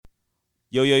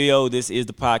Yo, yo, yo, this is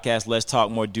the podcast Let's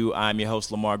Talk More Do. I'm your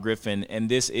host, Lamar Griffin, and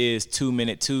this is 2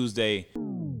 Minute Tuesday.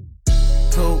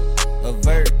 Coupe, a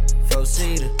vert,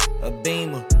 four-seater, a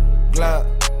beamer, Glock,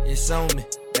 it's on me,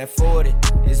 that 40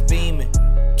 is beaming,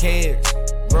 carats,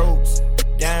 ropes,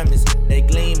 diamonds, they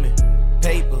gleaming,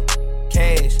 paper,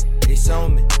 cash, it's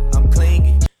on me, I'm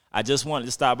clinging. I just wanted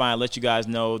to stop by and let you guys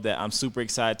know that I'm super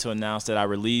excited to announce that I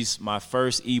released my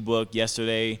first ebook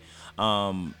yesterday.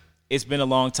 It's been a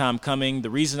long time coming. The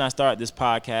reason I started this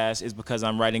podcast is because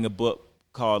I'm writing a book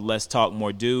called Let's Talk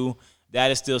More Do.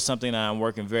 That is still something that I'm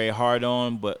working very hard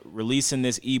on, but releasing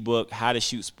this ebook, How to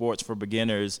Shoot Sports for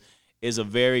Beginners, is a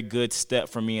very good step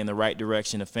for me in the right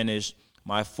direction to finish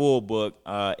my full book.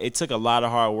 It took a lot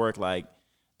of hard work. Like,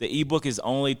 the ebook is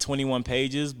only 21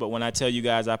 pages, but when I tell you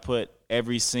guys I put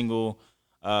every single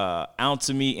ounce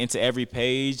of me into every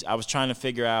page, I was trying to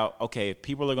figure out, okay, if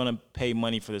people are going to pay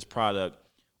money for this product,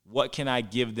 what can I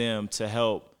give them to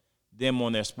help them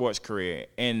on their sports career?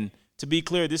 And to be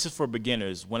clear, this is for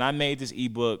beginners. When I made this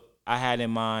ebook, I had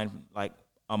in mind like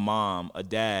a mom, a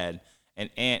dad, an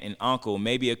aunt, an uncle,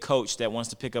 maybe a coach that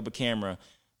wants to pick up a camera.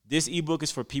 This ebook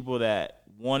is for people that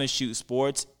want to shoot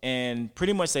sports, and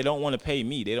pretty much they don't want to pay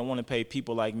me. They don't want to pay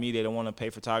people like me. They don't want to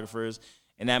pay photographers.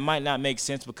 And that might not make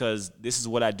sense because this is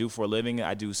what I do for a living.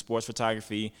 I do sports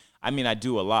photography. I mean, I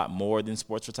do a lot more than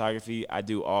sports photography. I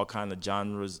do all kinds of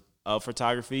genres of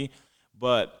photography.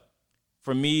 But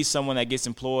for me, someone that gets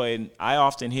employed, I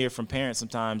often hear from parents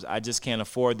sometimes, I just can't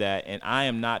afford that. And I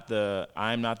am not the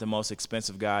most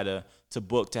expensive guy to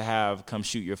book to have come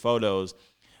shoot your photos.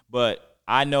 But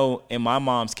I know in my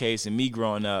mom's case and me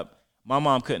growing up, my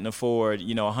mom couldn't afford,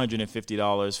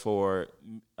 $150 for,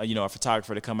 a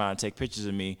photographer to come out and take pictures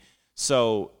of me.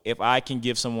 So if I can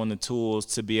give someone the tools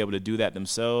to be able to do that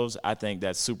themselves, I think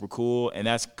that's super cool. And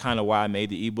that's kind of why I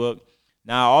made the ebook.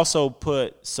 Now, I also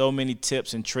put so many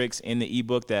tips and tricks in the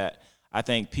ebook that I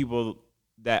think people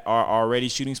that are already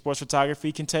shooting sports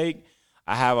photography can take.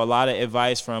 I have a lot of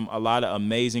advice from a lot of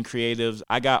amazing creatives.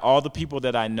 I got all the people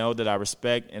that I know that I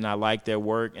respect and I like their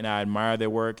work and I admire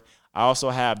their work. I also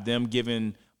have them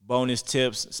giving bonus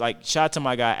tips. It's like, shout out to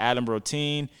my guy, Adam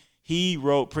Brotine. He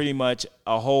wrote pretty much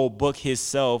a whole book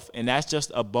himself, and that's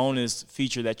just a bonus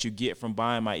feature that you get from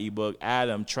buying my ebook.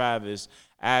 Adam, Travis,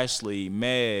 Ashley,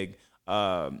 Meg,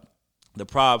 the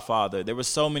Prob Father. There were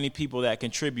so many people that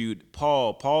contribute.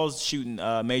 Paul's shooting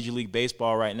Major League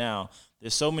Baseball right now.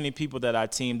 There's so many people that I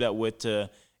teamed up with to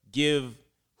give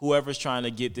whoever's trying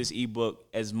to get this ebook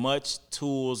as much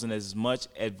tools and as much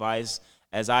advice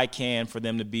as I can for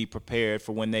them to be prepared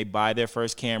for when they buy their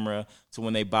first camera, to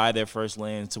when they buy their first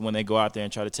lens, to when they go out there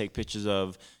and try to take pictures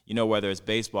of, whether it's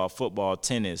baseball, football,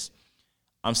 tennis.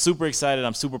 I'm super excited.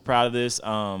 I'm super proud of this.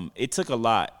 It took a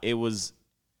lot.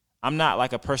 I'm not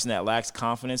like a person that lacks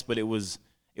confidence, but it was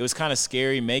kind of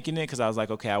scary making it because I was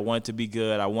like, okay, I want it to be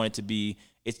good. I want it to be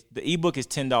the ebook is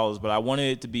 $10, but I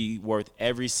wanted it to be worth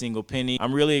every single penny.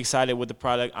 I'm really excited with the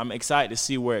product. I'm excited to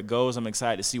see where it goes. I'm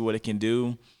excited to see what it can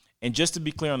do. And just to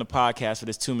be clear on the podcast for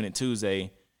this 2 Minute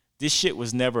Tuesday, this shit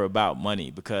was never about money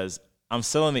because I'm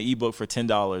selling the ebook for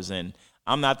 $10 and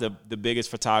I'm not the biggest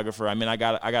photographer. I mean, I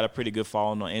got a pretty good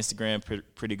following on Instagram,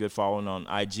 pretty good following on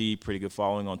IG, pretty good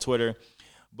following on Twitter.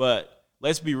 But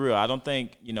let's be real. I don't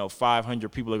think, 500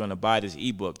 people are going to buy this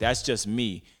ebook. That's just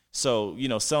me. So,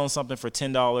 selling something for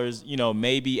 $10,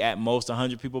 maybe at most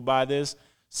 100 people buy this.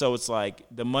 So it's like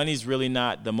the money's really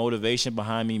not the motivation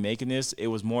behind me making this. It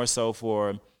was more so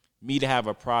for me to have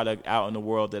a product out in the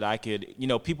world that I could,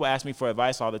 people ask me for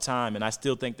advice all the time, and I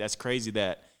still think that's crazy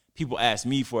that people ask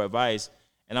me for advice,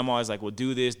 and I'm always like, well,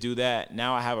 do this, do that.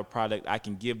 Now I have a product I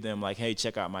can give them, like, hey,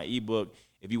 check out my ebook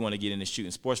if you want to get into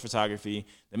shooting sports photography.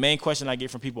 The main question I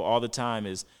get from people all the time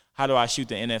is, how do I shoot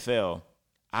the NFL?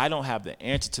 I don't have the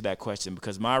answer to that question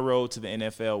because my road to the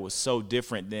NFL was so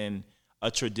different than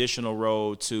a traditional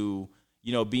road to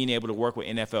being able to work with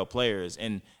NFL players.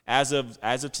 And as of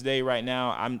today, right now,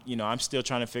 I'm still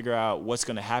trying to figure out what's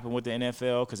going to happen with the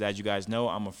NFL because, as you guys know,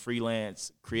 I'm a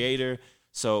freelance creator.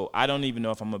 So I don't even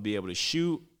know if I'm going to be able to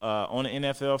shoot on an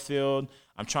NFL field.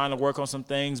 I'm trying to work on some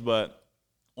things, but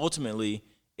ultimately,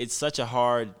 it's such a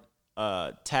hard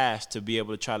task to be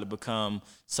able to try to become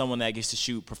someone that gets to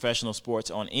shoot professional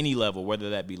sports on any level, whether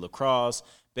that be lacrosse,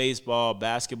 baseball,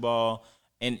 basketball,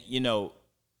 and,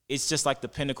 it's just like the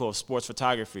pinnacle of sports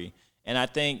photography. And I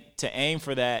think to aim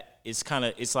for that it's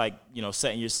like,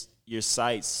 setting your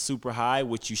sights super high,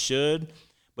 which you should,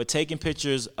 but taking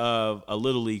pictures of a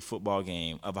little league football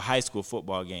game, of a high school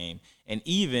football game, and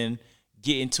even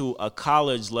getting to a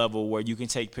college level where you can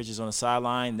take pictures on the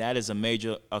sideline, that is a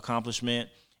major accomplishment.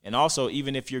 And also,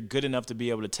 even if you're good enough to be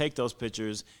able to take those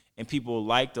pictures and people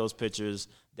like those pictures,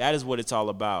 that is what it's all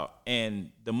about.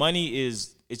 And the money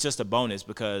it's just a bonus,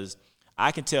 because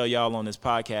I can tell y'all on this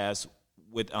podcast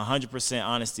with 100%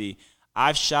 honesty,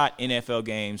 I've shot NFL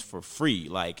games for free.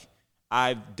 Like,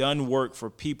 I've done work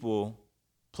for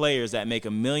players that make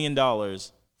 $1 million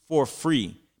for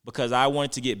free because I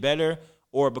wanted to get better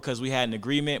or because we had an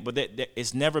agreement. But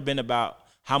it's never been about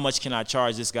how much can I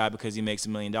charge this guy because he makes $1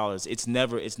 million. It's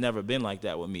never been like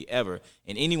that with me, ever.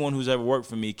 And anyone who's ever worked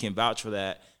for me can vouch for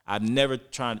that. I've never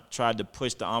tried to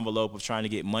push the envelope of trying to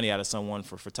get money out of someone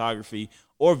for photography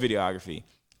or videography.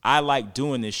 I like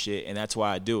doing this shit, and that's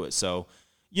why I do it. So,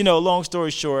 long story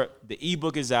short, the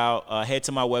ebook is out. Head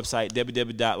to my website,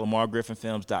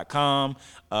 www.lamargriffinfilms.com.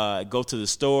 Go to the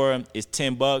store. It's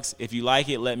 $10. If you like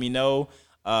it, let me know.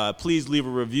 Please leave a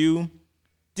review.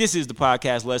 This is the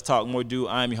podcast, Let's Talk More Do.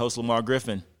 I'm your host, Lamar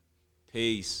Griffin.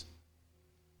 Peace.